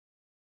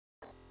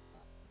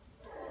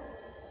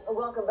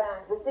Welcome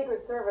back. The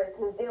Secret Service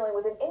is dealing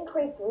with an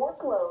increased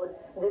workload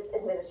this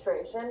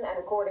administration, and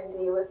according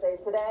to USA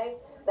Today,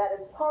 that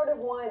is part of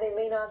why they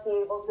may not be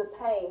able to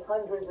pay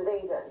hundreds of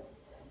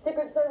agents.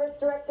 Secret Service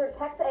Director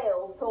Tex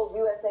Ailes told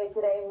USA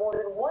Today more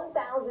than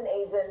 1,000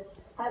 agents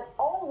have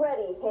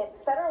already hit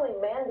federally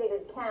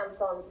mandated caps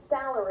on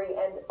salary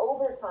and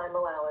overtime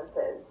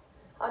allowances.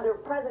 Under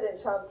President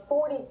Trump,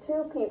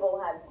 42 people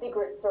have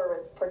Secret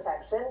Service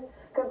protection,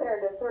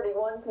 compared to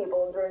 31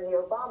 people during the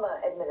Obama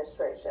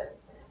administration.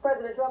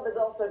 President Trump has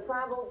also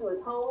traveled to his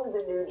homes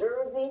in New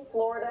Jersey,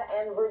 Florida,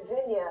 and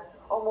Virginia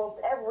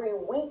almost every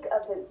week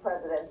of his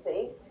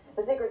presidency.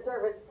 The Secret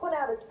Service put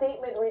out a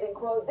statement reading,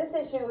 quote, "This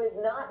issue is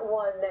not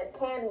one that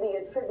can be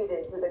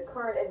attributed to the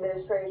current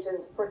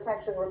administration's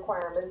protection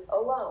requirements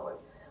alone,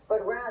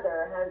 but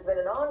rather has been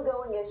an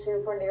ongoing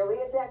issue for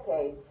nearly a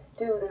decade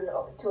due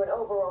to an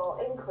overall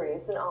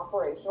increase in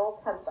operational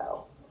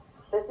tempo."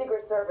 The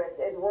Secret Service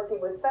is working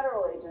with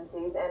federal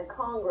agencies and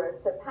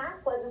Congress to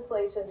pass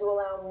legislation to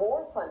allow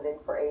more funding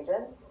for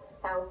agents.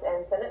 House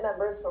and Senate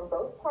members from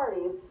both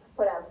parties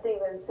put out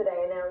statements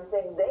today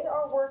announcing they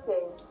are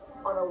working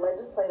on a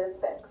legislative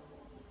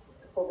fix.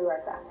 We'll be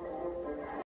right back.